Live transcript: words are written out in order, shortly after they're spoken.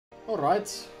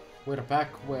Alright, we're back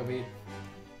where we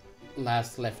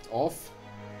last left off.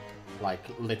 Like,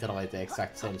 literally the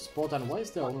exact same spot. And why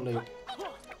is there only...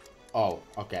 Oh,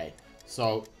 okay.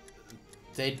 So,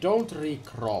 they don't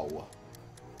recrow.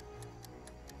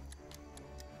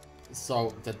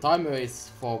 So, the timer is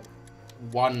for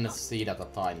one seed at a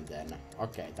time then.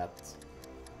 Okay, that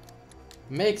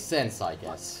makes sense, I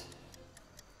guess.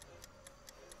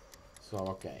 So,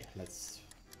 okay, let's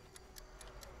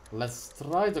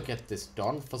try to get this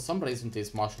done. For some reason,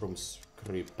 these mushrooms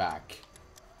grew back.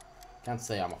 Can't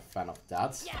say I'm a fan of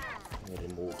that. Let me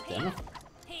remove them.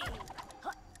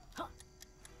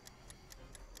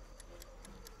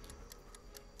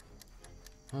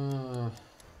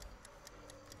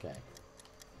 Okay.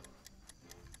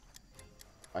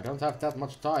 I don't have that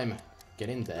much time. Get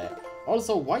in there.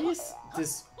 Also, why is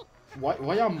this...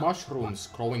 Why are mushrooms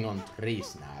growing on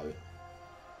trees now?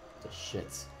 The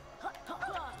shit.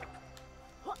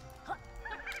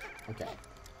 Okay.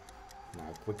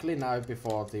 Now, quickly now,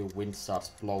 before the wind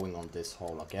starts blowing on this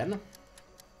hole again.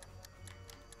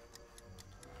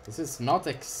 This is not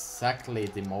exactly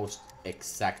the most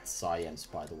exact science,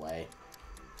 by the way.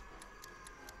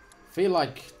 Feel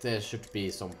like there should be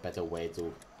some better way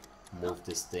to move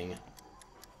this thing.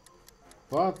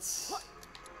 But...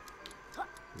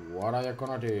 what are you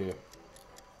gonna do?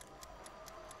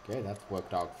 Okay, that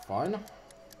worked out fine.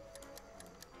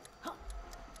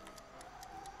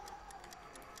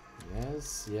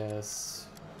 Yes, yes.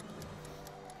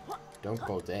 Don't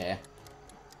go there.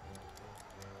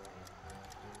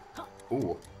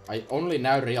 Ooh, I only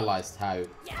now realized how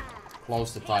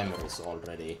close the timer is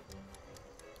already.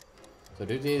 So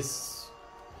do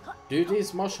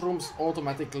these mushrooms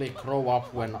automatically grow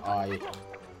up when I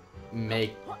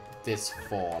make this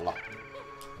fall?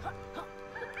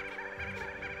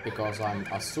 Because I'm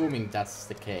assuming that's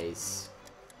the case.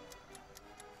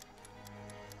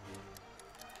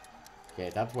 Okay,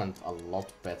 that went a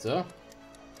lot better.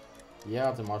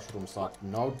 Yeah, the mushrooms are...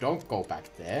 No, don't go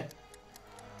back there.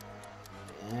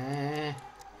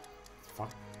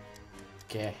 Fuck.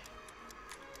 Okay.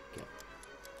 Okay.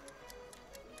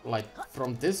 Like,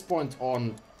 from this point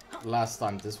on, last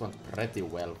time this went pretty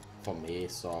well for me,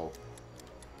 so...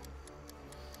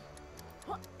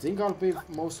 think I'll be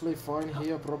mostly fine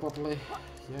here, probably.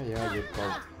 Yeah, you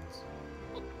go.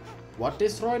 What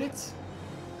destroyed it?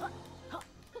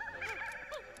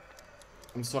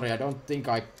 I'm sorry, I don't think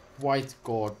I quite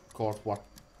caught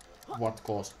what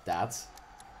caused that.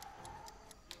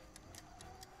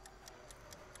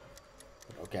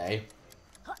 Okay.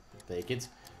 Take it.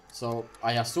 So,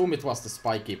 I assume it was the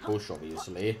spiky bush,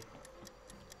 obviously.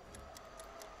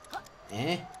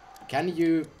 Can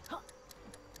you...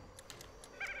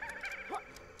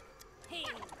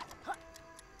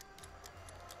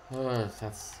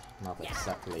 that's not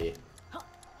exactly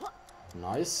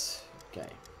nice. Okay.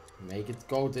 Make it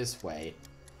go this way.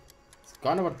 It's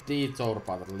kind of a detour,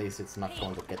 but at least it's not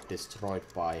going to get destroyed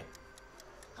by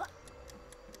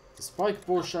the spike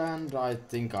bush, and I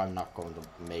think I'm not going to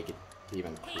make it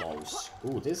even close.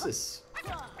 Ooh, this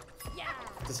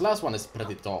last one is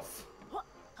pretty tough.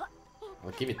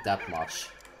 I'll give it that much.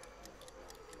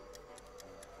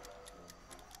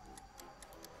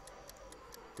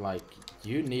 Like,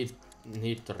 you need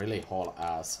to really haul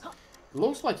ass.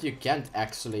 Looks like you can't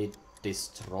actually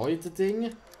destroy the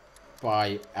thing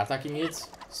by attacking it,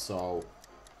 so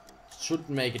should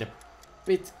make it a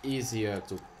bit easier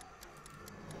to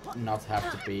not have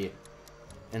to be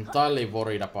entirely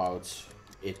worried about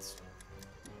it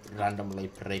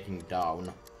randomly breaking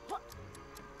down.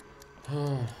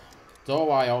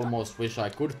 Though I almost wish I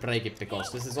could break it,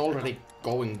 because this is already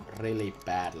going really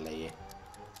badly.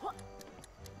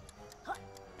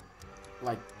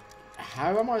 Like,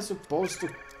 how am I supposed to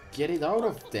get it out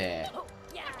of there?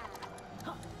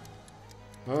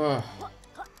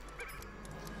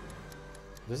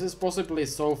 This is possibly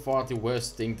so far the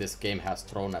worst thing this game has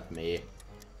thrown at me.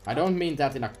 I don't mean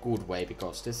that in a good way,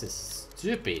 because this is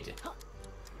stupid.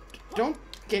 Don't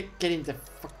get in the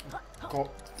fucking...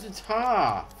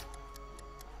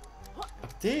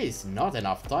 There is not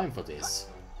enough time for this.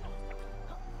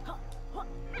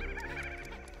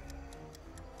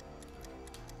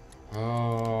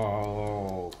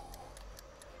 Oh.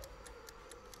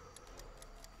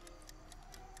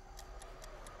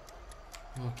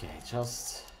 Okay,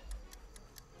 just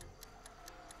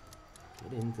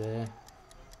get in there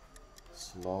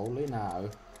slowly now.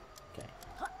 Okay,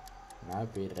 now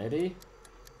be ready.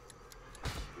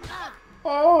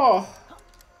 Oh!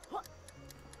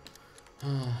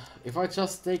 If I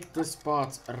just take this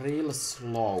part real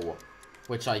slow,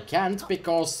 which I can't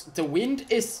because the wind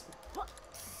is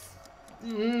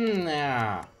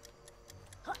Yeah.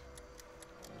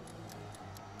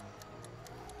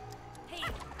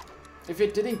 If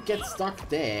it didn't get stuck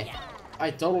there,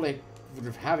 I totally would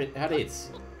have had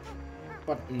it.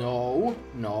 But no.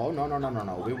 No, no, no, no, no,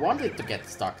 no. We want it to get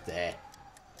stuck there.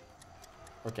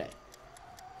 Okay.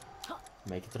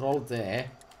 Make it roll there.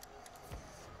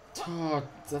 Oh,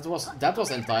 that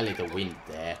was entirely the wind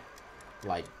there.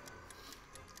 Like,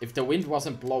 if the wind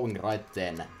wasn't blowing right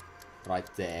then, right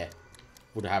there,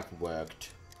 would have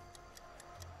worked.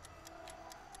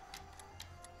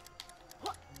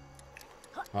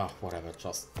 Oh, whatever,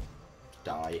 just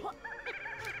die.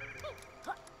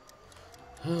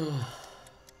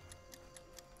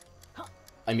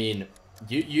 I mean,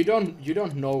 you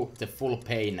don't know the full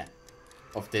pain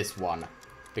of this one,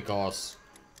 because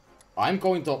I'm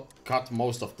going to cut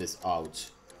most of this out.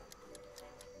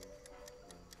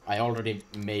 I already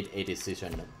made a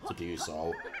decision to do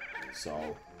so,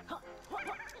 so...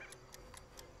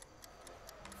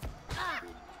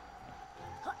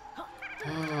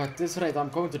 At this rate, I'm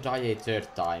going to die a third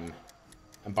time.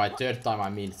 And by third time, I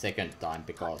mean second time,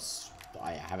 because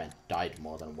I haven't died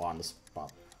more than once,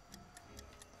 but...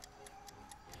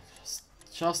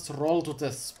 Just roll to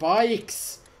the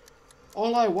spikes!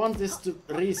 All I want is to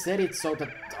reset it so that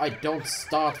I don't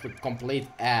start with complete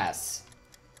ass.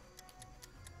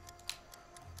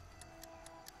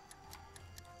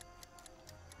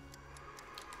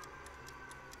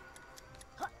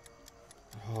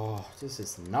 Oh, this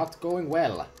is not going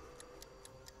well.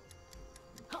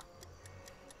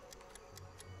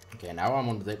 Okay, now I'm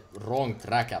on the wrong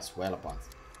track as well, but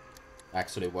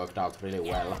actually worked out really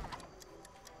well.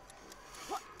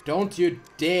 Don't you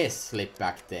dare slip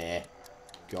back there.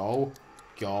 Go.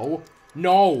 Go.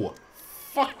 No!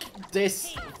 Fuck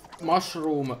this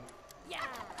mushroom.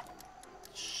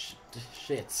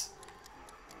 Shit.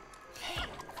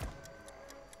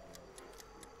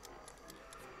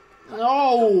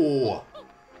 No!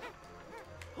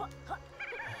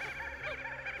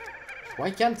 Why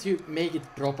can't you make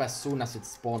it drop as soon as it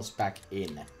spawns back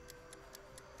in?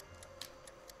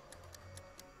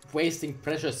 Wasting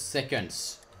precious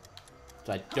seconds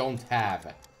that I don't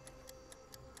have.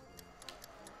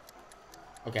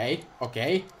 Okay,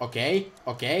 okay, okay,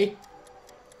 okay.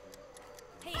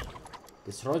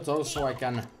 Destroy those so I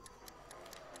can...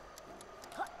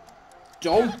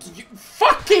 Don't you...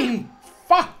 Fucking...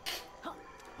 Fuck!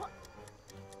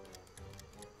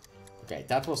 Okay,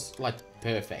 that was, like,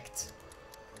 perfect.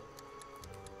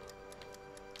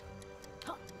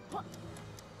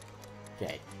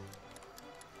 Okay.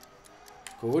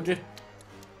 Good.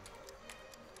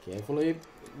 Carefully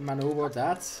maneuver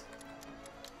that.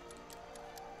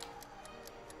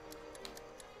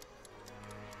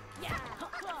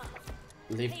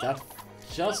 Leave that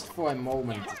just for a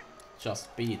moment.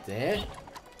 Just be there.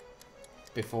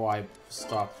 Before I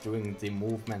start doing the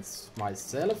movements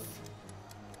myself.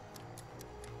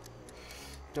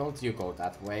 Don't you go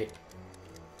that way.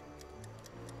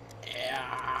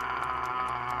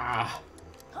 Yeah.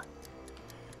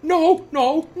 No,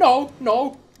 no, no,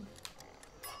 no.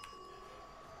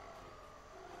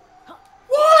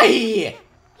 Why?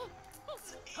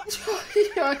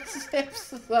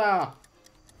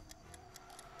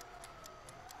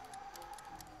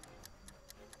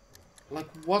 Like,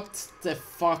 what the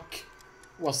fuck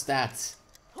was that?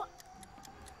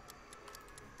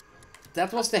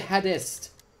 That was the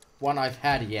hardest one I've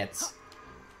had yet.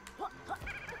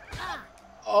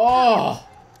 Oh!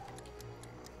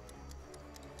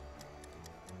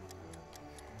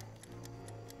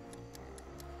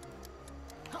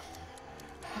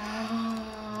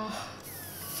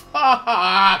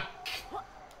 Fuck!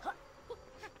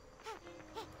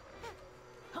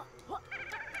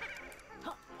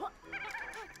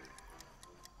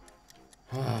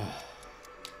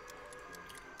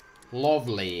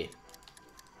 Lovely.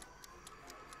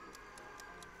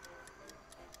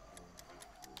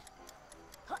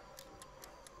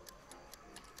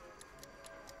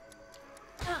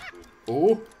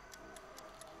 Oh.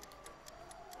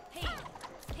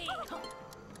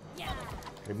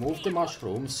 Remove the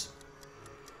mushrooms.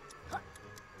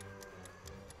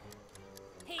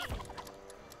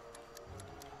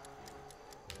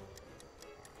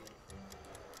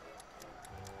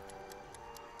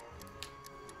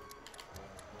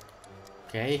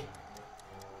 Okay.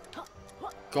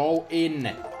 Go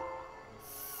in.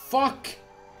 Fuck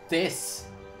this.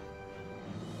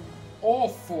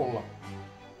 Awful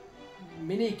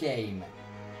minigame.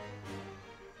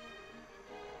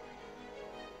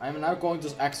 I'm now going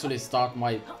to actually start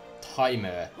my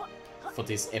timer for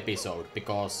this episode,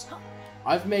 because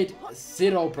I've made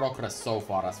zero progress so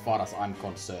far as I'm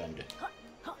concerned.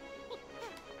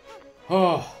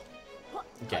 Oh,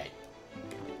 okay.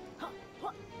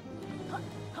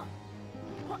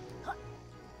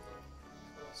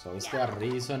 So is there a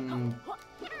reason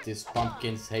these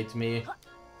pumpkins hate me?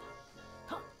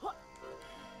 I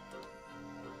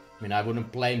mean, I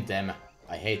wouldn't blame them.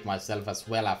 I hate myself as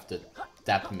well after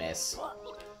that mess.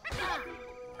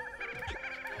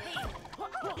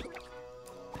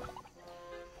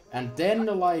 And then,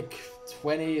 like,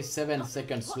 27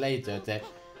 seconds later, the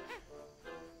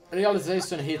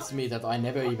realization hits me that I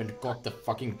never even got the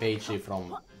fucking pagey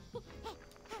from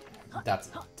that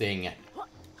thing.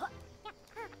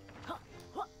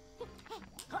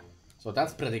 So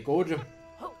that's pretty good.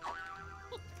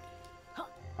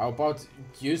 How about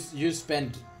you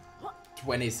spend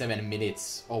 27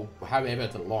 minutes, or however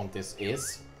long this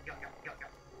is.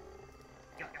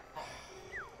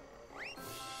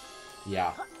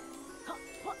 Yeah.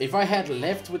 If I had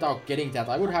left without getting that,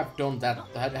 I would have done that.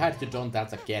 I had to done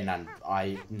that again, and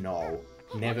I know,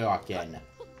 never again.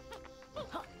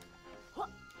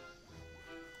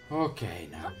 Okay,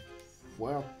 now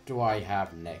what do I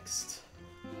have next?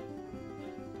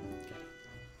 Okay.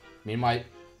 I mean, my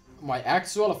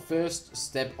actual first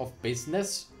step of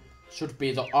business should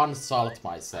be to unsalt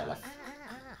myself.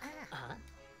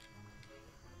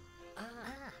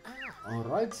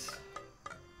 Alright.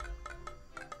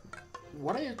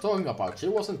 What are you talking about? She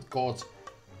wasn't caught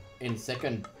in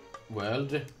Second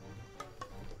World.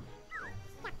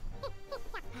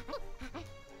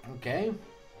 Okay.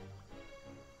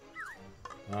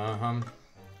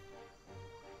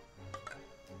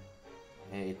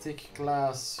 A thick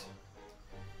glass.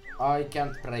 I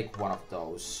can't break one of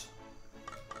those.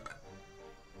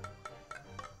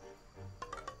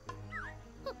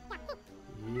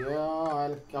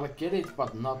 Yeah, I'll get it,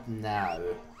 but not now.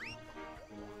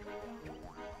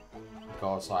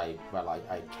 Because I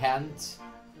can't.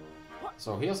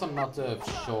 So here's another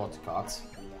shortcut.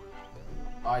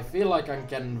 I feel like I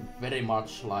can very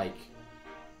much, like,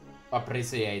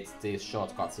 appreciate these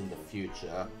shortcuts in the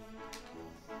future.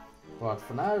 But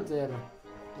for now, they're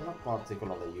not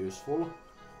particularly useful.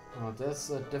 There's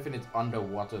a definite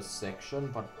underwater section,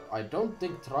 but I don't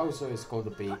think Trouser is going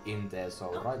to be in there,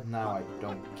 so right now I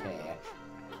don't care.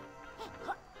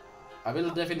 I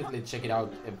will definitely check it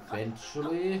out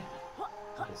eventually.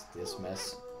 What is this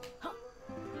mess?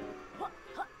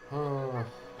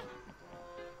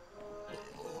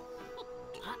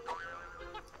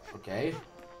 Okay.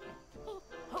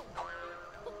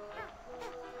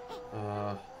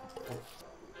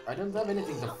 I don't have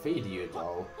anything to feed you,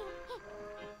 though.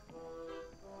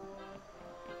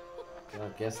 I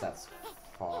guess that's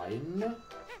fine.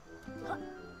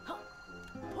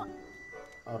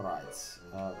 Alright.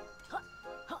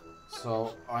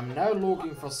 So, I'm now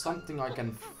looking for something I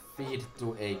can feed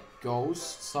to a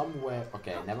ghost somewhere.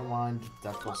 Okay, never mind.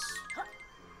 That was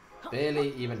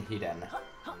barely even hidden.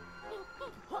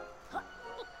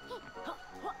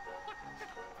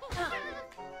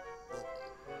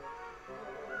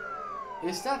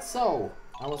 Is that so?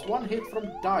 I was one hit from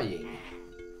dying.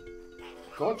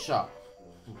 Gotcha.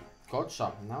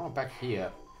 Gotcha. Now I'm back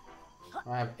here. Do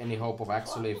I have any hope of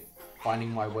actually finding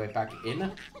my way back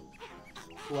in?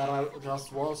 Where I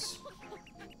just was.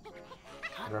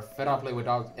 Preferably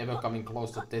without ever coming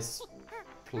close to this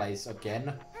place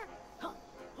again.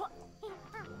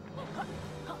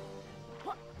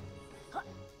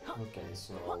 Okay,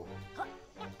 so...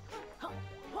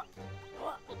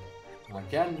 I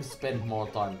can spend more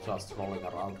time just rolling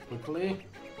around quickly,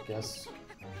 I guess.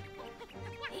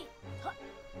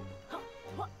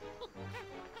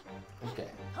 Okay.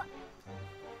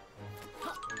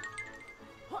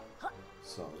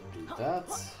 So, do that,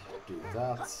 do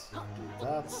that, do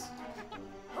that,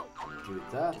 do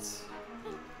that,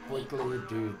 quickly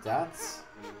do that.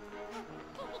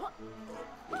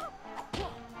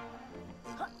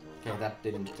 Okay, that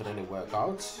didn't really work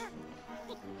out.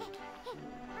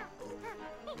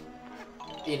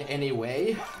 In any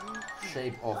way,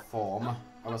 shape or form.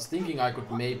 I was thinking I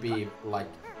could maybe, like,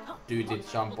 do the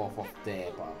jump off of there,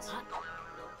 but...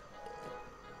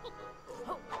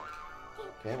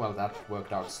 Okay, well that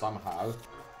worked out somehow.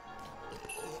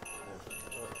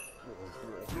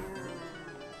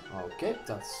 Okay,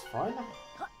 that's fine.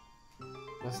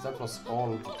 Guess that was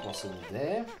all that was in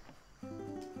there.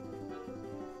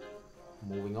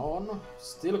 Moving on.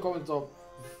 Still going to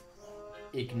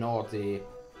ignore the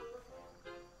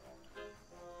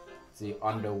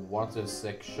underwater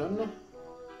section.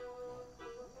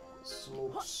 This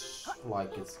looks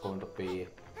like it's going to be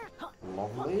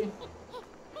lovely.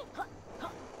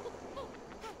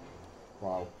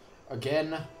 Wow.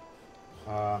 Again,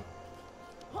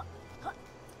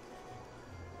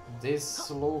 this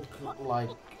look like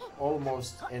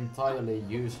almost entirely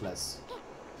useless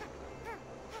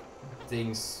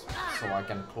things so I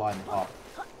can climb up.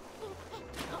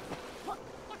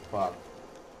 But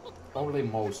only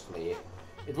mostly.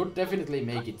 It would definitely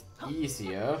make it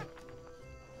easier.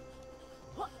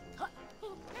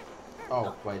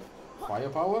 Oh, wait.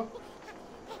 Firepower?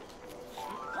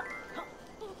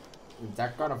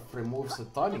 That kind of removes the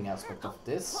timing aspect of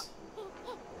this.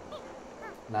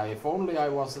 Now, if only I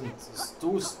wasn't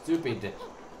too stupid.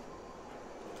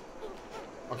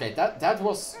 Okay,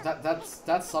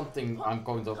 that's something I'm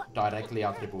going to directly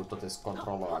attribute to this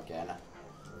controller again,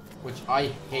 which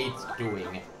I hate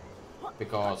doing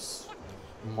because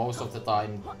most of the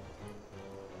time.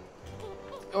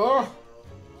 Oh,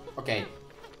 okay.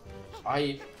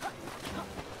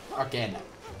 Again,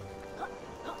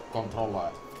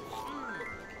 controller.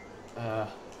 I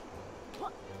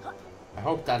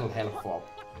hope that'll help for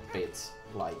a bit.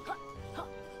 Like,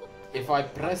 if I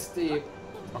press the...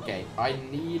 Okay, I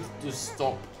need to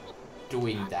stop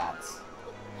doing that.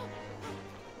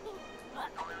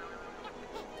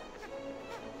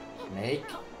 Make?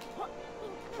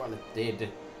 Well, it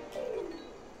did.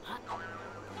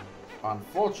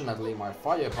 Unfortunately, my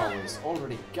firepower is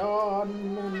already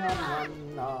gone.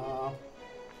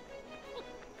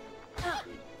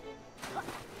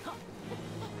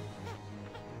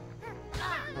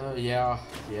 Yeah.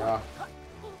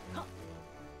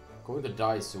 Going to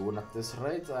die soon at this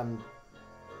rate, and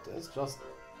there's just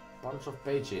a bunch of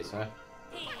pages, huh?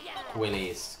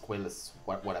 Quills,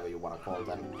 whatever you want to call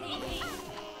them.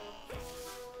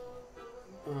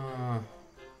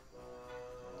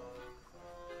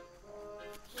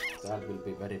 That will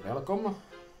be very welcome.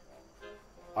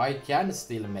 I can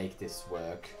still make this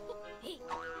work.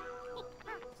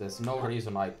 There's no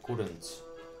reason I couldn't.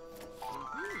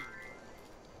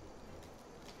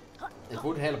 It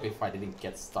would help if I didn't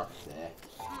get stuck there.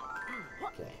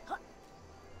 Okay.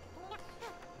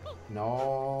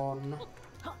 None.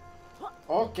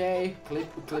 Okay,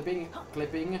 clipping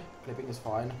is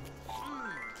fine.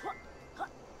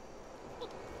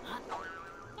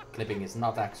 Clipping is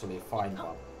not actually fine,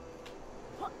 but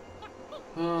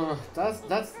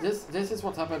this is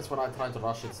what happens when I try to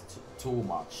rush it too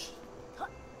much.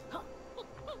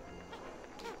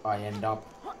 I end up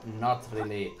not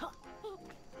really.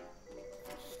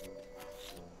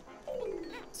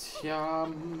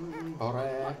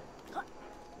 Tiambore.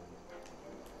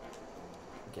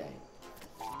 Okay.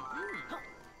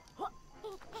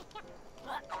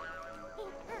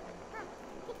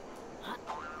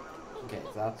 Okay,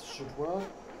 that should work.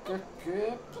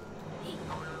 Okay.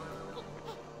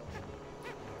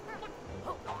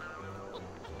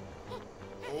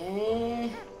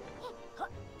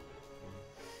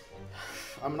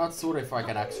 I'm not sure if I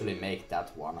can actually make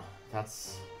that one.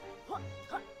 That's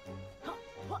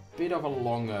a bit of a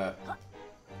longer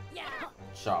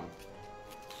jump.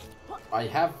 I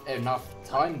have enough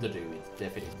time to do it,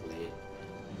 definitely.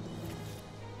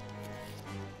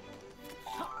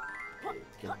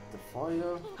 Get the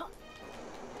fire.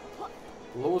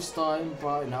 Lose time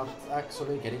by not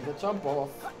actually getting the jump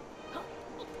off.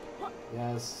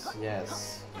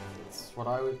 Yes. It's what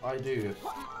I do.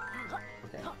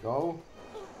 Okay, go.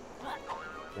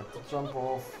 Get the jump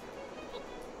off.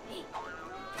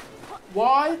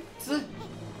 What?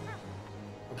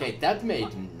 Okay, that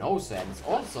made no sense.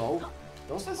 Also,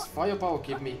 does this firepower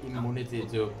give me immunity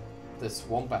to the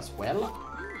swamp as well?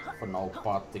 For no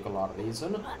particular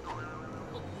reason.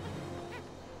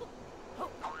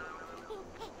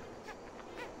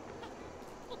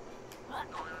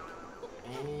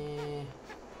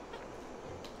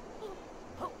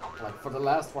 Like, for the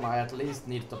last one, I at least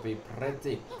need to be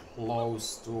pretty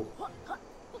close to...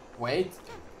 Wait.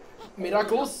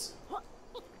 Miracles?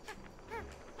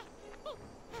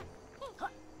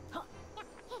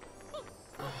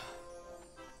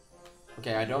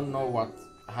 Okay, I don't know what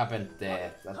happened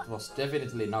there. That was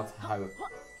definitely not how I'm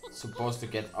supposed to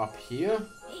get up here.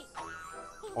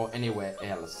 Or anywhere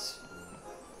else.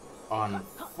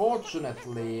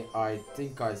 Unfortunately, I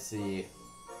think I see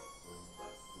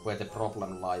where the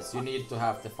problem lies. You need to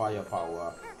have the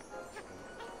firepower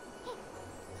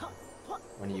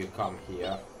when you come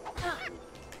here.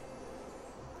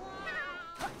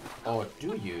 Or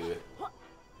do you?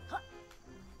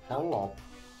 Hold up.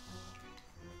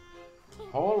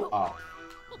 Hold up.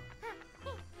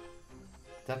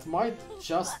 That might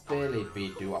just barely be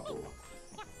doable.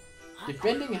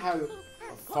 Depending how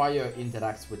fire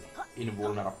interacts with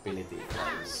invulnerability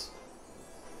frames.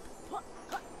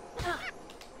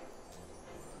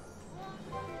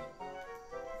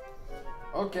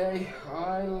 Okay,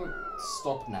 I'll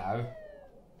stop now.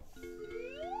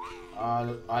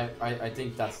 I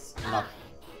think that's not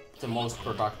the most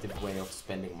productive way of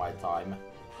spending my time.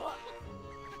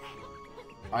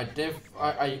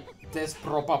 There's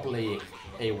probably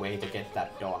a way to get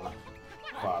that done,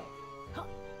 but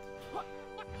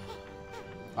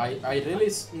I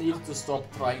really need to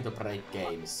stop trying to break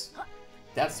games.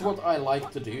 That's what I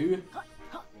like to do,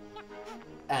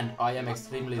 and I am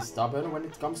extremely stubborn when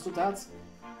it comes to that.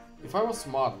 If I was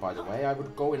smart, by the way, I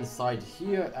would go inside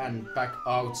here and back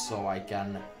out so I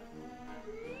can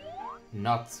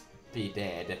not be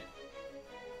dead.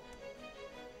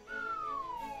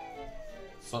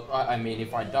 So, I mean,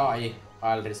 if I die,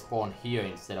 I'll respawn here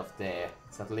instead of there.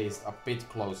 It's at least a bit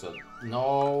closer.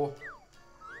 No!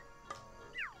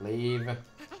 Leave.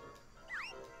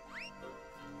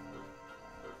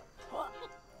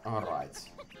 Alright.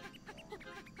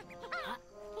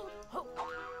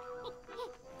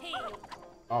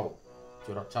 Oh,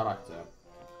 you're a character.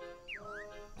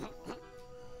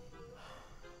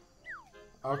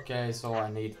 Okay, so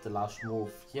I need the last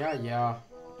move. Yeah.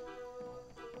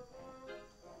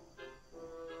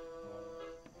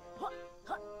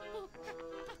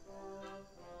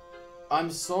 I'm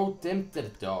so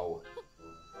tempted though.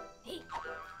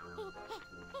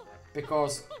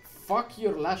 Because fuck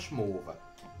your lash move.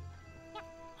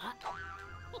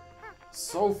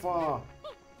 So far,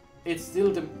 it's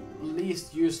still the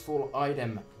least useful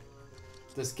item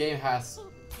this game has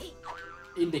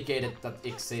indicated that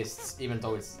exists, even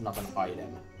though it's not an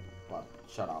item. But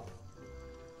shut up.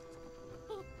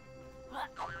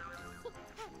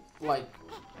 Like,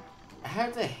 how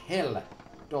the hell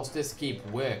does this keep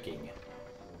working?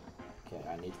 Okay,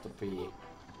 I need to be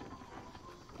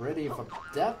ready for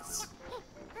that.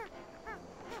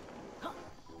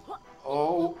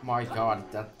 Oh my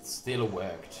god, that still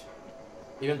worked.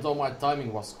 Even though my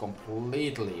timing was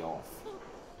completely off.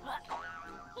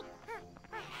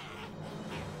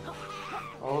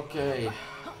 Okay.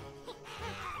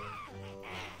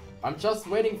 I'm just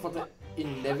waiting for the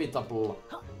inevitable,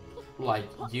 like,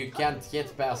 you can't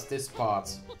get past this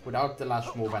part without the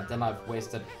lash move, and then I've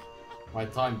wasted my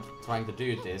time trying to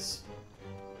do this.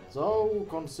 So,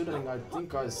 considering I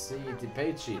think I see the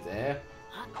pagey there,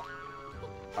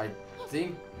 I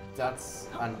think that's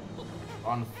an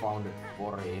unfounded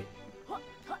worry.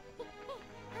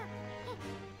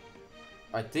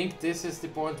 I think this is the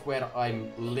point where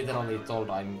I'm literally told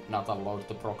I'm not allowed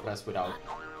to progress without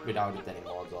it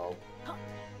anymore, though.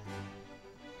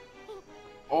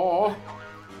 Or,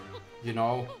 you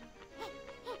know,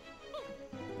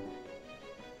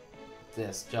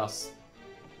 there's just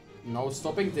no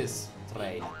stopping this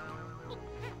train.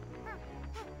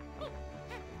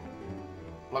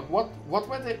 Like, what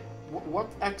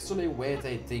actually were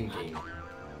they thinking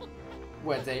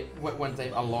when they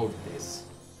allowed this?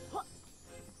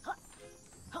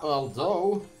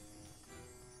 Although,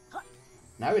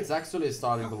 now it's actually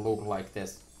starting to look like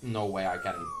there's no way I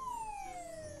can...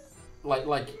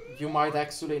 Like, you might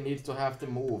actually need to have the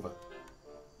move.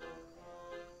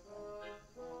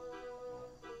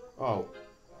 Oh.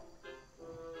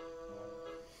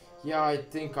 Yeah, I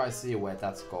think I see where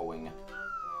that's going.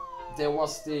 There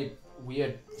was the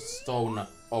weird stone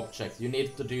object. You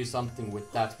need to do something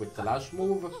with that with the lash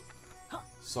move,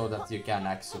 so that you can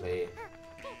actually,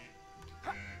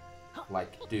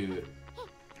 like, do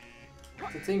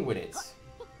the thing with it.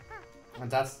 And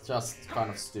that's just kind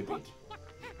of stupid.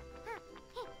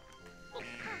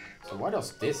 So why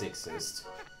does this exist?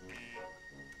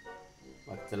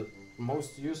 Like the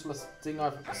most useless thing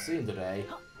I've seen today.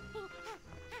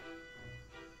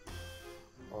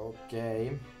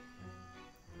 Okay.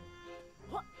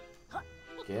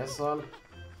 Guess I'll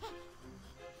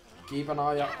keep an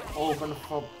eye open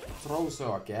for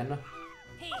Trouser again.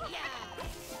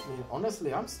 I mean,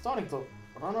 honestly, I'm starting to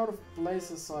run out of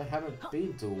places I haven't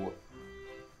been to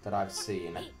that I've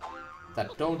seen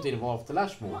that don't involve the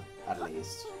lash move, at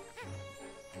least.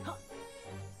 I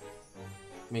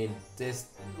mean, this,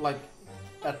 like,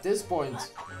 at this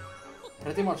point,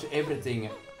 pretty much everything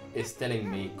is telling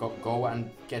me go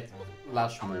and get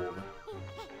lash move.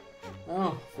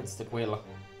 Oh, fits the quill.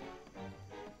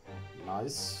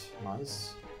 Nice,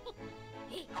 nice.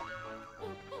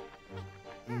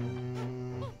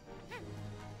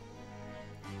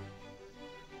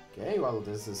 Okay, well,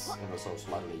 this is ever so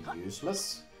slightly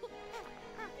useless.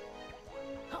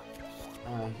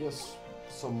 Here's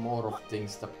some more of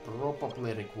things that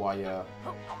probably require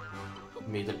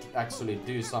me to actually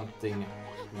do something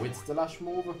with the lash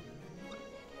move.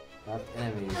 That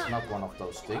enemy is not one of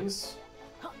those things.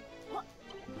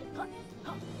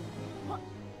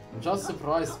 I'm just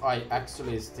surprised I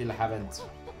actually still haven't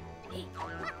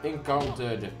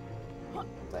encountered... What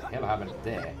the hell happened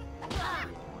there?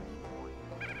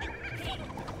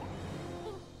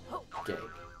 Okay.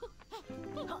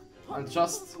 I'm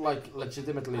just, like,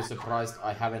 legitimately surprised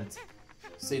I haven't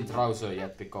seen Trouser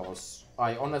yet, because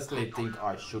I honestly think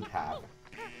I should have.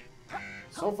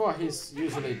 So far he's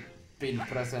usually been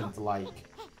present, like,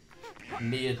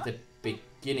 near the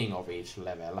beginning of each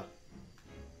level.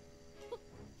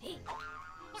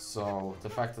 So the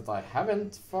fact that I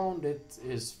haven't found it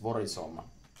is worrisome.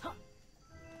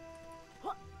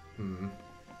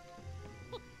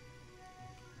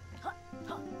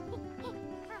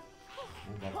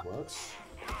 That works.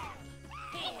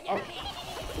 Oh,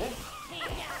 okay.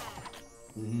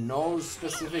 No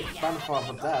specific fanfare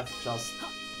for that, just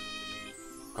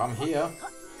come here,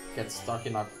 get stuck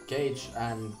in a cage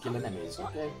and kill enemies,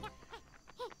 okay?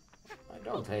 I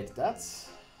don't hate that.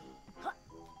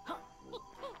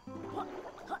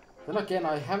 Then again,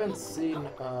 I haven't seen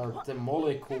the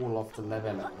molecule of the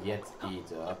level yet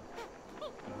either.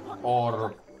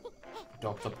 Or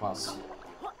Doctopus.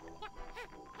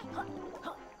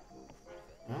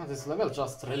 Yeah, this level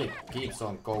just really keeps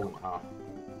on going, huh?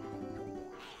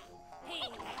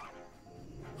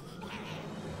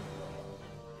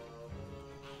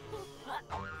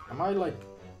 Am I like...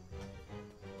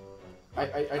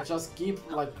 I just keep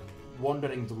like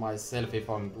wondering to myself if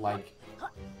I'm like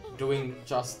doing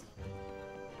just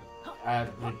a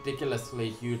ridiculously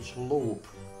huge loop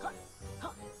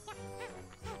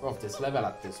of this level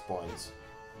at this point.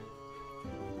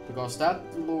 Because that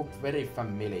looked very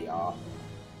familiar.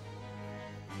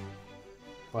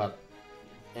 But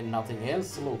and nothing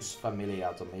else looks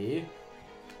familiar to me.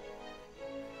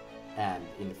 And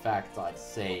in fact I'd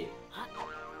say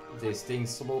these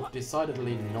things look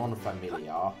decidedly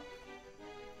non-familiar.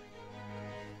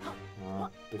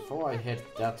 Before I head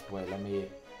that way, let me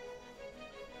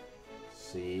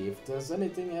see if there's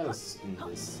anything else in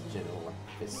this general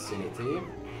vicinity.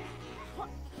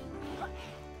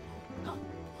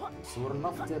 Sure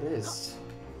enough there is.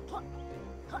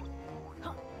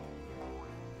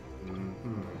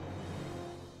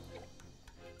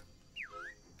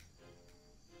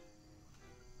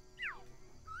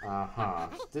 Aha,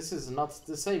 this is not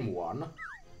the same one.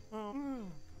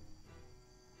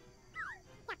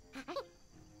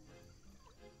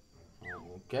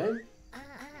 Okay.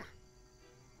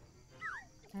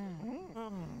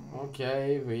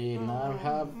 Okay, we now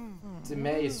have the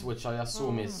maze, which I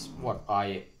assume is what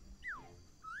I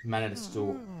managed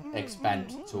to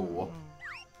expand to.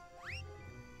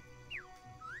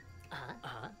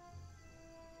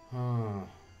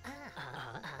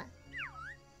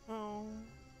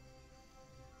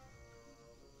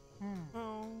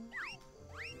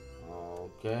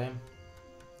 Okay.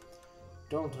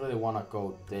 Don't really wanna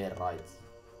go there right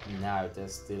now.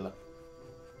 There's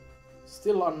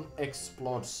still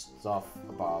unexplored stuff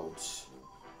about.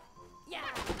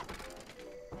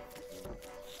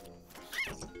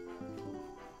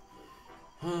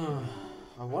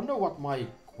 I wonder what my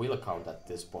quill count at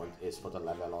this point is for the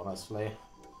level, honestly.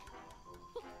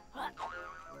 I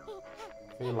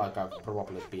feel like I've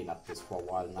probably been at this for a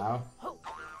while now.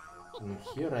 And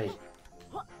here a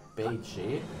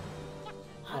Pagey.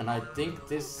 And I think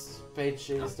this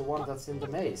Pagey is the one that's in the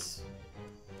maze.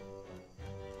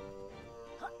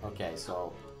 Okay,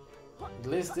 so at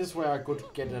least this way I could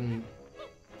get a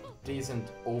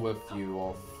decent overview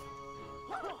of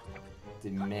the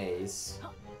maze.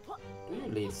 Do you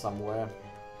lead somewhere?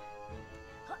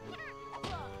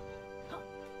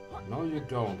 No, you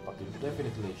don't, but you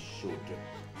definitely should.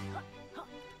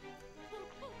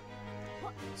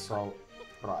 So,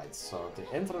 right, so the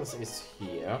entrance is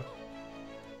here.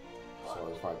 So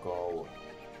if I go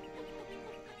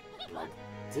like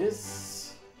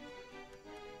this,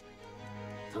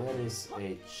 there is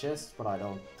a chest, but I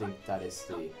don't think that is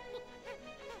the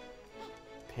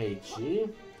Pagey.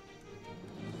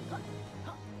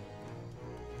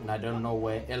 And I don't know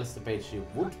where else the Pagey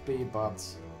would be, but...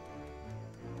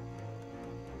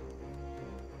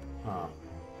 Huh.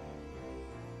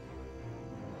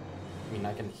 I mean,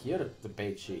 I can hear the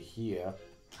Pagey here.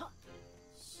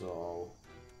 So...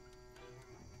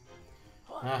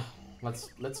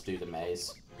 let's do the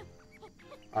maze.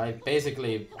 I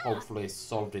basically, hopefully,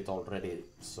 solved it already,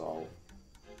 so...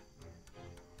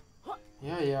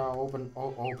 Yeah, open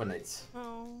it.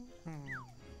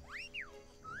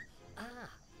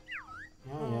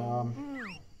 Yeah.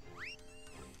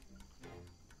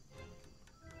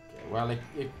 Okay, well,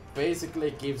 it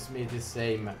basically gives me the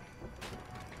same...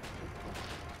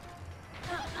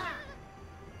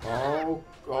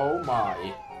 Oh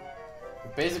my.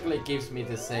 basically gives me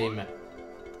the same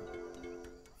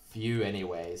view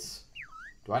anyways.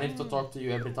 Do I need to talk to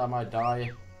you every time I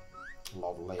die?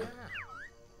 Lovely.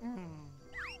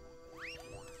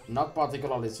 Not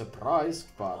particularly surprised,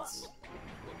 but...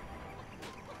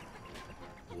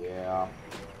 yeah.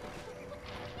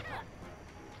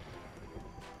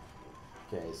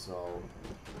 Okay, so...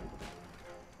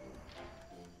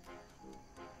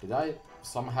 did I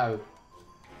somehow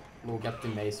look at the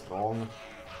maze wrong?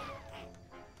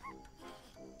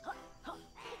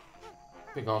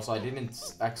 Because I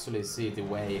didn't actually see the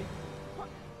way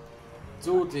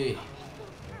to the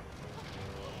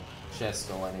chest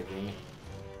or anything.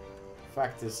 In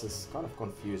fact, this is kind of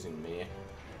confusing me.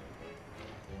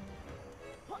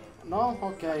 No?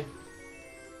 Okay.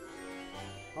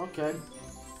 Okay.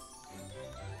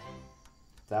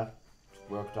 That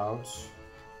worked out.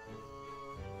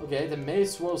 Okay, the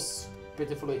maze was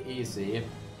pitifully easy.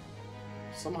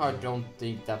 Somehow I don't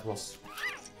think that was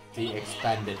the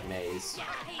expanded maze.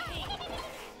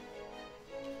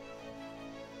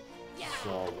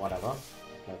 So, whatever.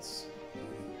 Let's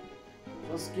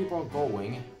just keep on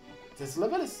going. This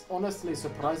level is honestly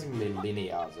surprisingly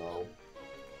linear, though.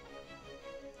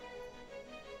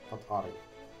 What are you?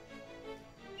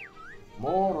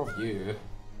 More of you.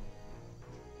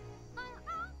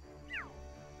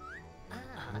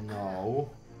 No.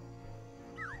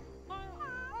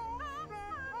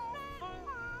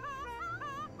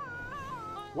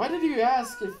 Why did you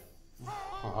ask if...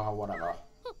 whatever.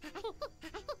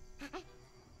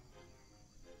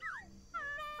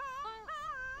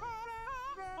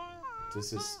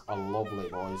 This is a lovely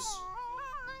voice.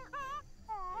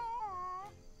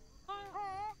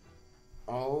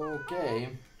 Okay.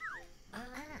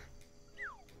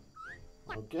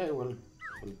 Okay, we'll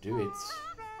do it.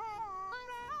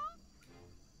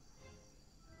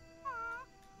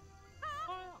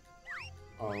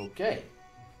 Okay.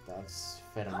 That's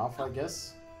fair enough, I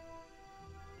guess.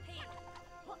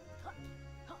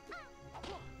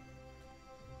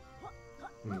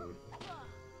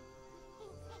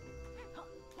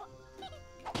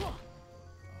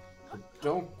 I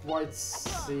don't quite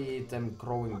see them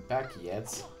growing back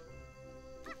yet.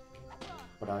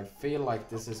 But I feel like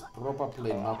this is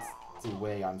probably not the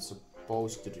way I'm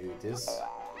supposed to do this.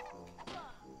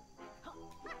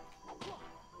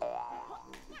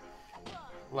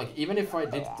 Like, even if I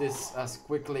did this as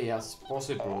quickly as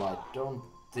possible, I don't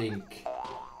think...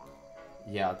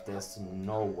 yeah, there's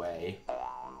no way.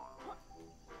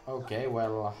 Okay,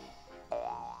 well...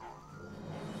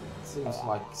 seems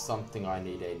like something I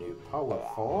need a new power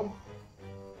for.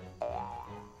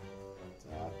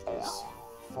 That is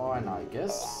fine, I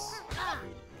guess.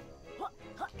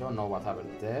 Don't know what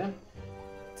happened there.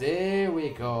 There we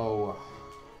go.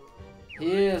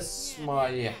 Here's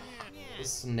my...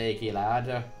 snaky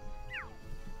lad.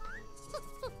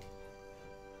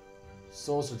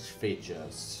 Sausage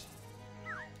features.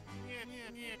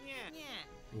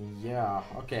 Yeah,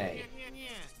 okay.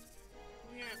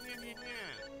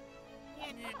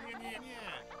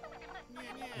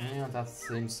 Yeah, that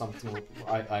seems something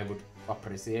I would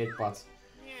appreciate, but...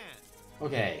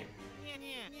 okay.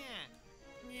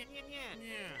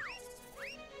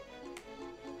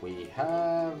 We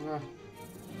have...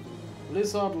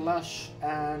 Lizard Lash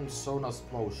and Sona's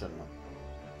Explosion.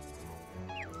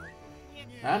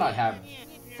 And I have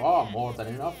far more than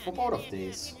enough for both of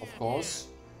these, of course.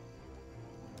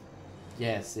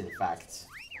 Yes, in fact.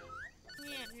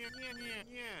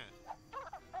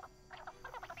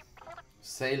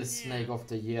 Sales Snake of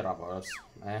the Year-verse,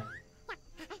 eh?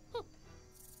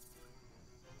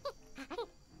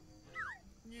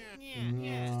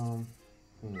 Yeah.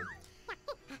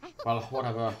 Well,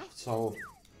 whatever, so...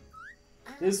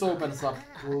 this opens up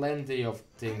plenty of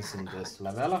things in this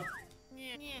level.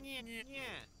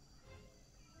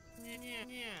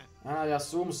 And I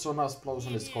assume Sona's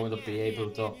Explosion is going to be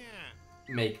able to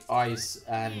make ice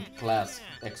and glass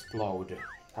explode.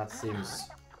 That seems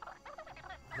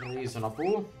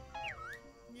reasonable.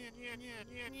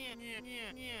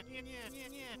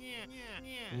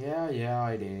 Yeah,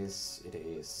 it is. It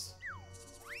is.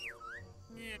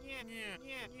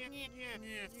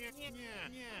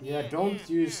 Yeah, don't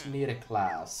use near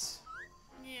class.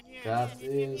 That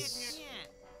is...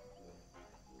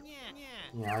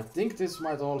 yeah, I think this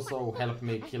might also help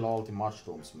me kill all the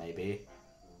mushrooms, maybe.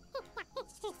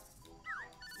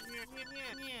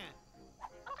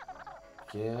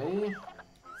 Okay.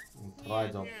 Try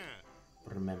to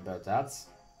remember that.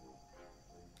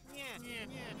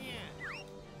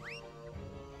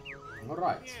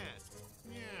 Alright.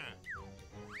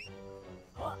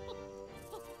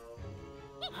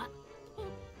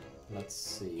 Let's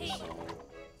see, so...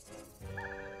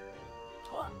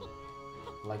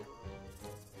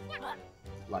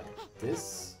 Like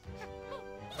this.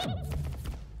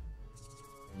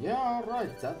 Yeah,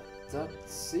 right. That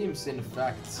seems in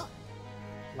fact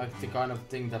like the kind of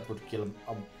thing that would kill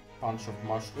a bunch of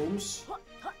mushrooms.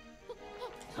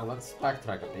 So let's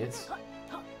backtrack a bit.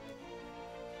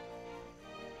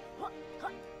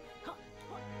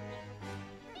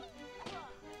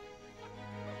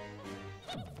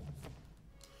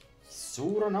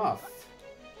 Sure enough.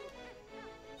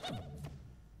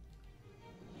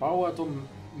 Power to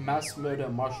mass murder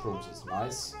mushrooms is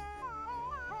nice.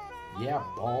 Yeah,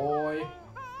 boy.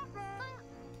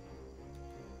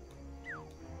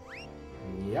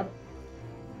 Yep.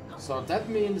 So that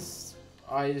means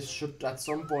I should at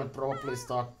some point probably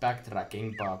start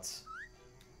backtracking, but...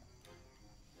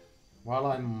 well,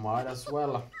 I might as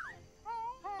well.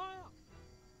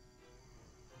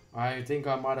 I think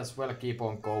I might as well keep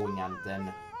on going and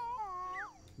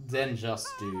then just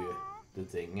do the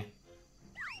thing.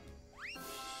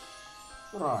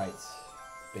 Right.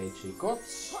 Pagey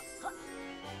Gots.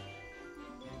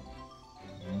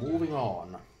 Moving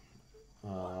on.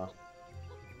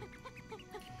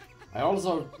 I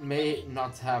also may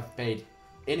not have paid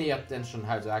any attention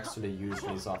how to actually use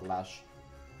Lizard Lash.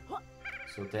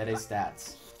 So there is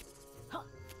that.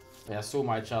 I assume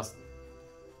I just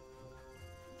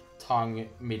tongue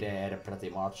mid-air pretty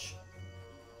much.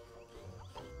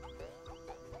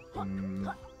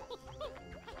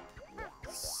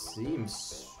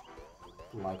 Seems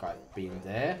like I've been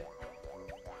there.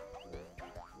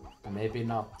 Maybe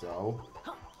not though.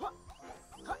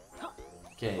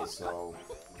 Okay, so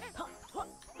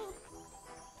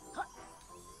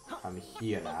I'm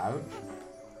here now.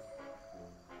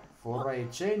 For a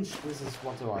change, this is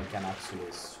what I can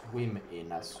actually swim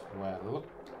in as well.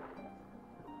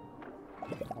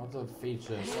 Other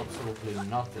features, absolutely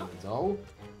nothing though.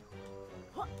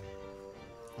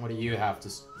 What do you have to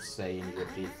say in your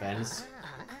defense?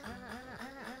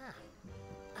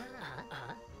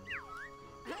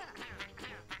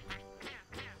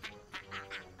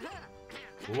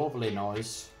 Lovely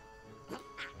noise.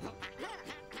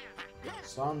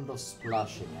 Sound of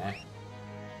splashing, eh?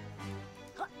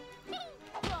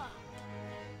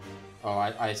 Oh,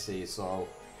 I see, so...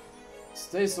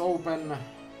 stays open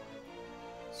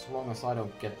as long as I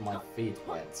don't get my feet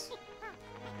wet.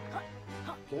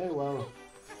 Okay, well...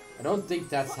 I don't think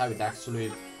that's how it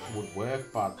actually would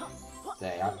work, but...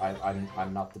 hey,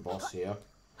 I'm not the boss here.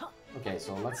 Okay,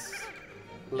 so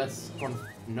let's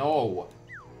no!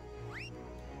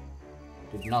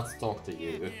 Did not talk to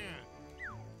you.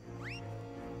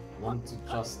 Want to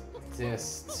just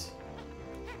test.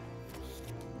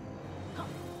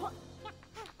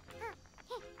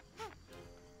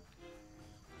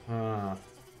 Huh.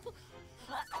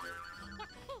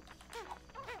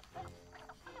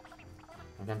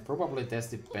 I can probably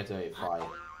test it better if I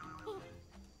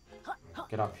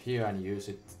get up here and use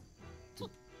it to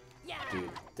do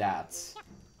that.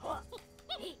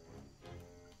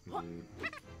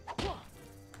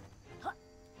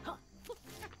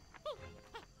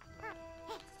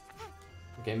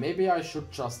 Okay, maybe I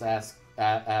should just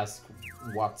ask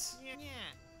what.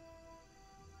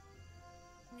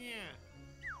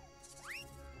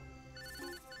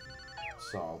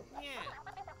 So,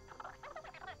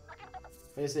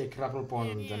 face a grapple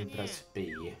point and then press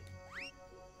B.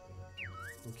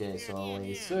 Okay, so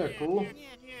a circle.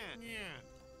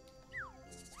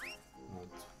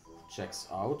 That checks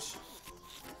out.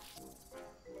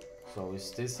 So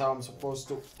is this how I'm supposed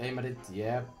to aim at it?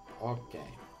 Yeah,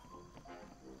 okay.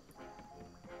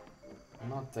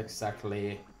 Not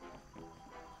exactly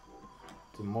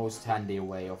the most handy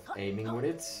way of aiming with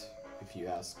it, if you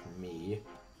ask me.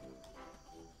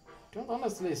 Don't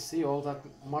honestly see all that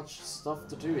much stuff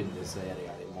to do in this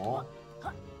area anymore.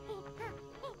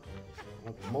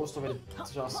 Most of it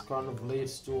just kind of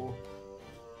leads to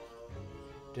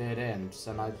dead ends,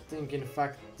 and I think in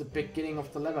fact the beginning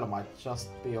of the level might just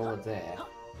be over there.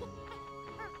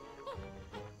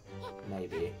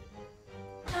 Maybe.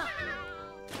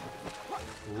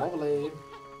 Lovely.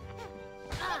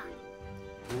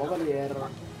 Lovely error.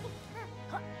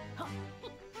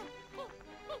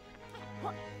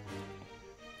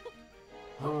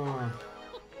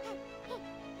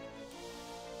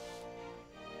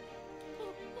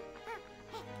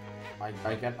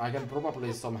 I can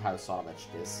probably somehow salvage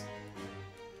this.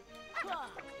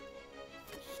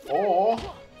 Or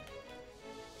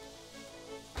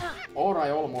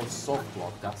I almost soft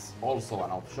lock, that's also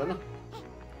an option.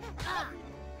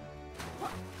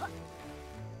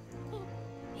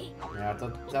 Yeah,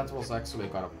 that was actually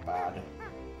kind of bad.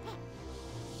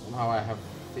 Somehow I have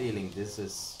a feeling this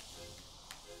is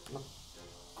not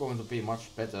going to be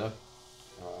much better.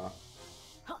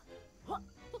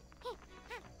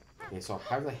 Okay, so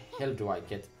how the hell do I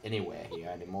get anywhere here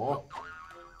anymore?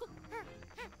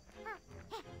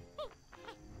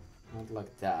 Not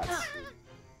like that.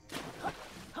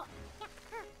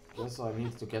 Guess I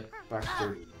need to get back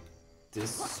to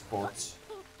this spot.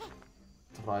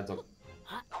 Try to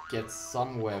get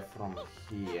somewhere from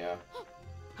here.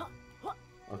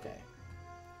 Okay.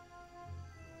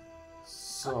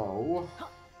 So...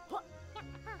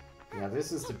 yeah,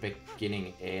 this is the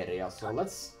beginning area, so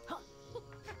let's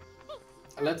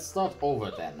start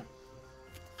over then.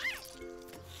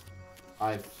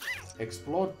 I've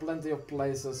explored plenty of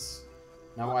places.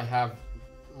 Now I have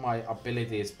my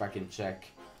abilities back in check.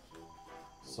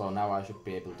 So now I should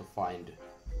be able to find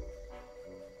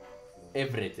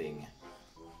everything.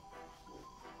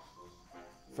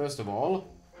 First of all,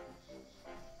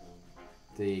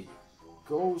 the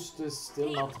ghost is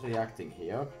still not reacting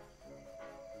here.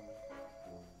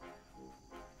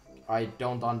 I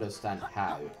don't understand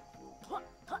how.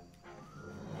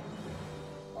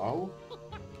 Oh?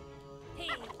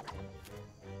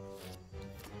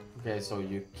 Okay, so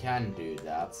you can do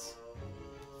that.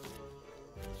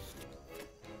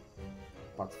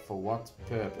 But for what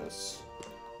purpose?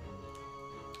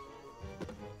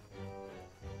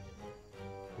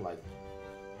 Like,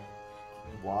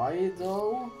 why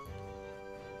though?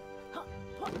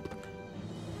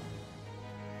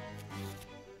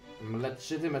 I'm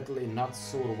legitimately not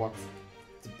sure what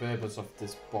the purpose of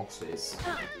this box is.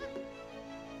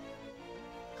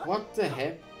 What the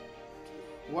heck?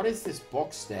 What is this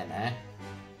box then, eh?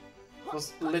 It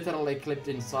was literally clipped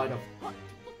inside of...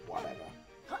 whatever.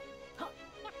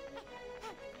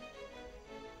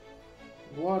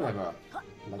 Whatever.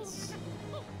 Let's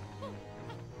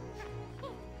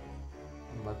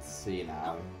see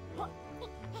now.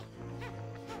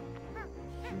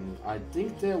 I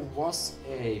think there was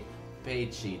a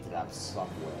pagey trap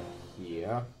somewhere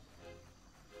here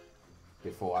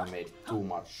before I made too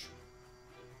much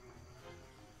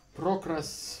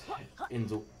progress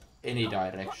into any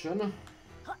direction.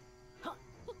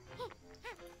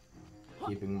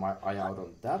 Keeping my eye out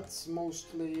on that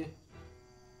mostly.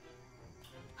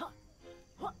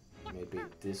 Maybe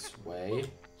this way.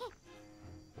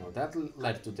 Oh, that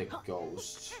led to the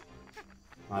ghost.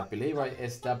 I believe I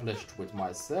established with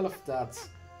myself that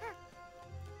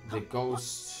the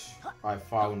ghost I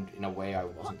found in a way I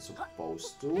wasn't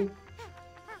supposed to.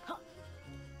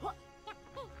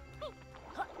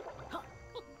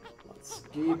 Let's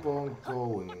keep on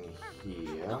going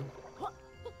here.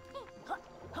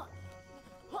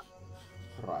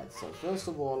 Right, so first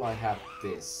of all I have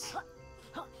this.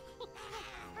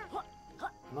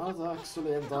 Not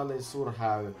actually entirely sure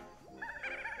how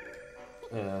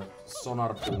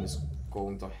sonar boom is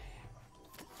going to...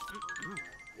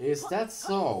 Is that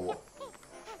so?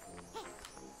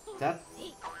 That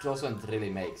doesn't really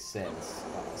make sense,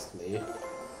 honestly.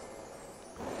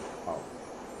 Oh,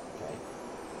 okay.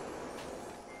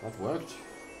 That worked.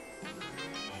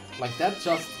 Like, that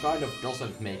just kind of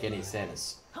doesn't make any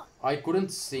sense. I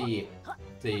couldn't see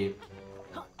the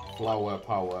flower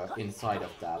power inside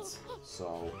of that,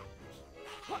 so...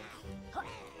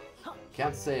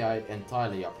 Can't say I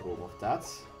entirely approve of that.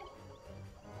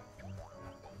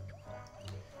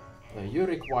 You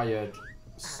required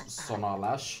Sonar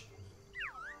Lash.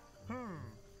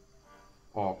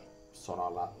 Or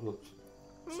Sonar Lash.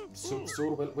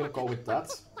 Sure, we'll go with that.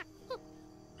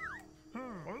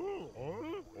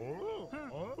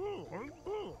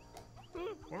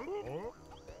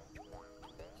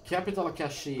 Capital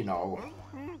Casino.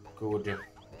 Good.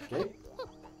 Okay.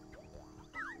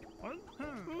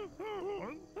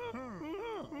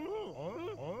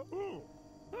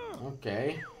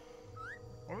 Okay.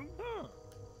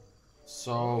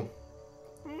 So...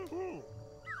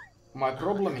 my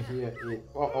problem here is...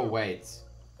 Oh, wait.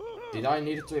 Did I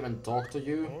need to even talk to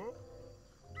you?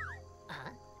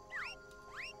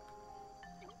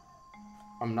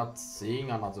 I'm not seeing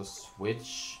another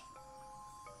switch.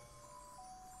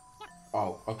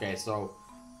 Oh, okay, so...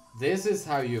 this is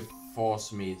how you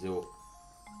force me to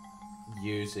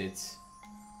use it.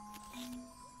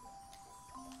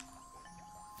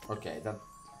 Okay, that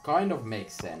kind of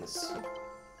makes sense.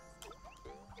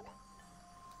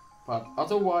 But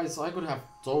otherwise, I could have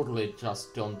totally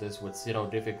just done this with 0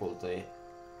 difficulty.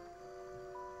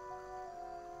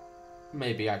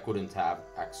 Maybe I couldn't have,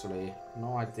 actually.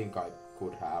 No, I think I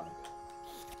could have.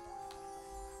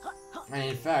 And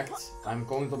in fact, I'm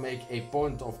going to make a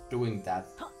point of doing that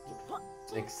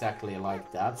exactly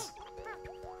like that.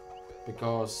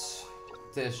 Because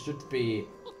there should be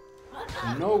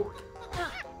no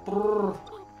Brrr.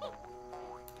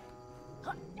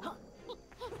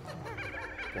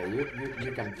 Okay,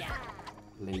 you can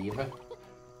leave.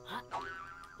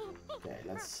 Okay,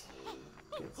 let's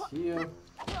get here.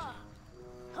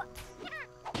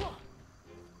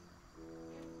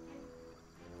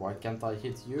 Why can't I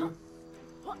hit you?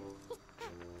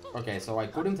 Okay, so I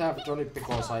couldn't have done it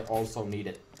because I also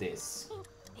needed this.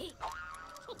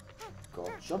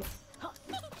 Gotcha.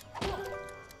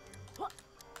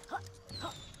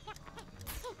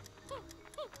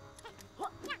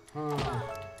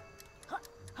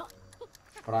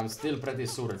 But I'm still pretty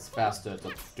sure it's faster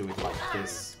to do it like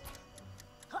this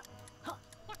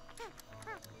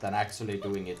than actually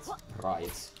doing it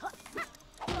right.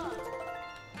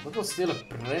 That was still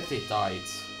pretty tight.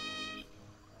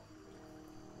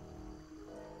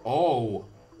 Oh!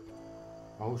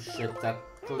 Oh shit, that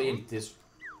cleaned this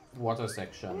water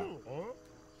section.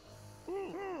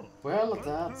 Well,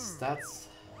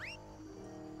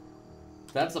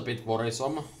 that's a bit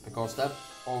worrisome, because that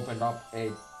opened up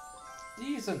a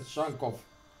decent chunk of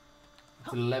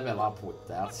the level up with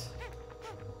that.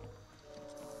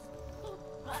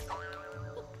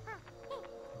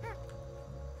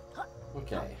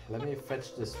 Okay, let me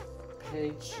fetch this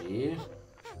pagey.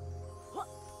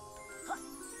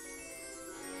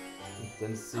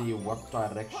 Then see what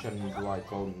direction do I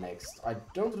go next. I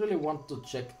don't really want to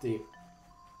check the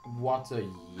water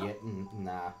yet.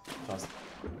 Nah, just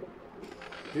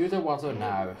do the water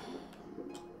now.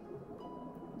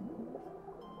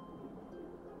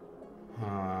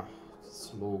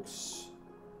 This looks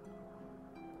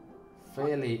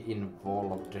fairly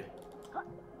involved.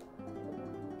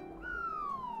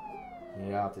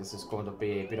 Yeah, this is going to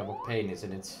be a bit of a pain,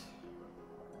 isn't it?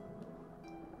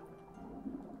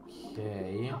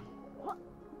 Okay.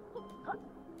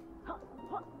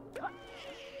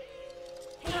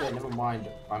 Okay, never mind.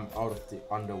 I'm out of the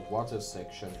underwater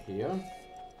section here.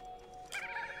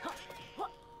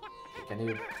 Can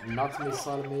you not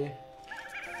missile me?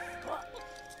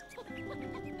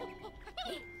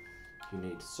 You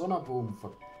need Sonaboom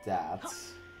for that.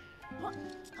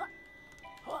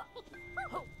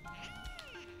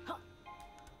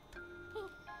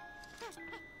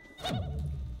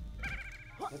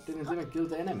 That didn't even kill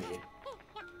the enemy.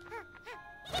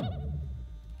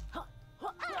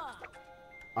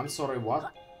 I'm sorry,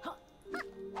 what?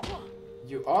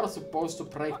 You are supposed to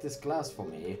break this glass for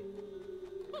me.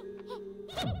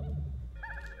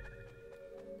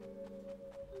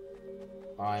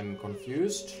 I'm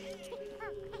confused.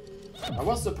 I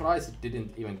was surprised it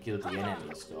didn't even kill the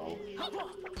enemies though.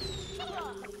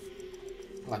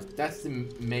 Like, that's the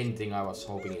main thing I was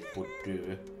hoping it would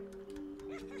do.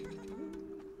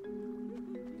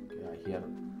 Okay, I hear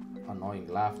annoying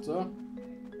laughter.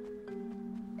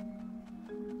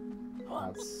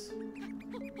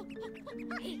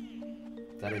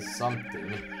 That is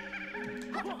something.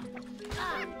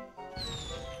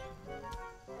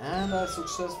 And I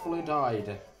successfully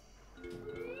died.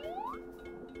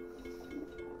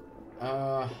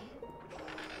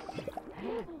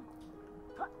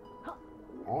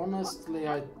 Honestly,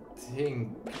 I think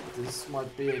this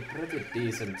might be a pretty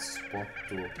decent spot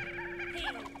to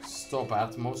stop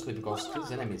at, mostly because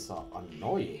these enemies are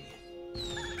annoying.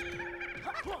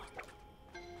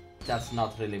 That's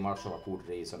not really much of a good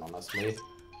reason, honestly.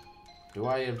 Do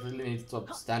I really need to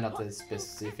stand at a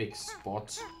specific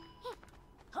spot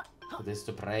for this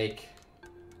to break?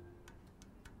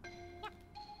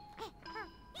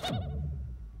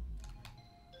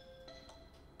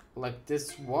 Like,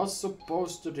 this was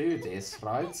supposed to do this,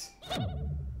 right?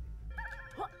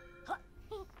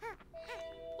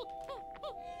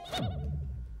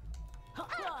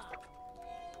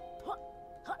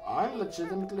 I'm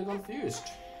legitimately confused.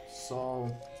 So,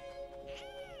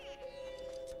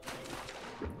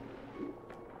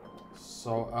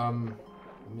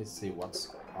 let me see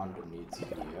what's underneath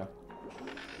here.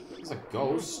 There's a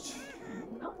ghost.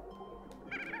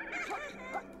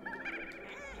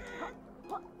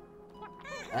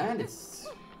 And it's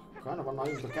kind of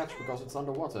annoying to catch because it's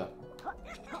underwater.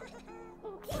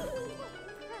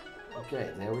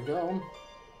 Okay, there we go.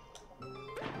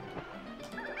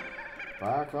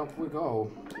 Back up we go.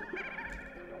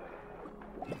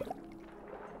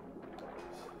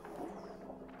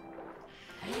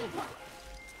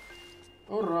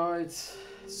 Alright,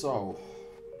 so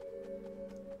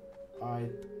I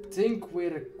think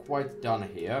we're quite done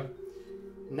here.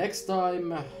 Next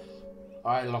time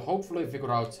I'll hopefully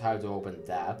figure out how to open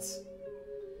that.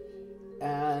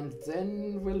 And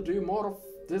then we'll do more of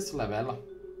this level.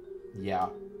 Yeah.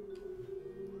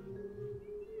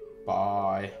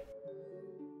 Bye.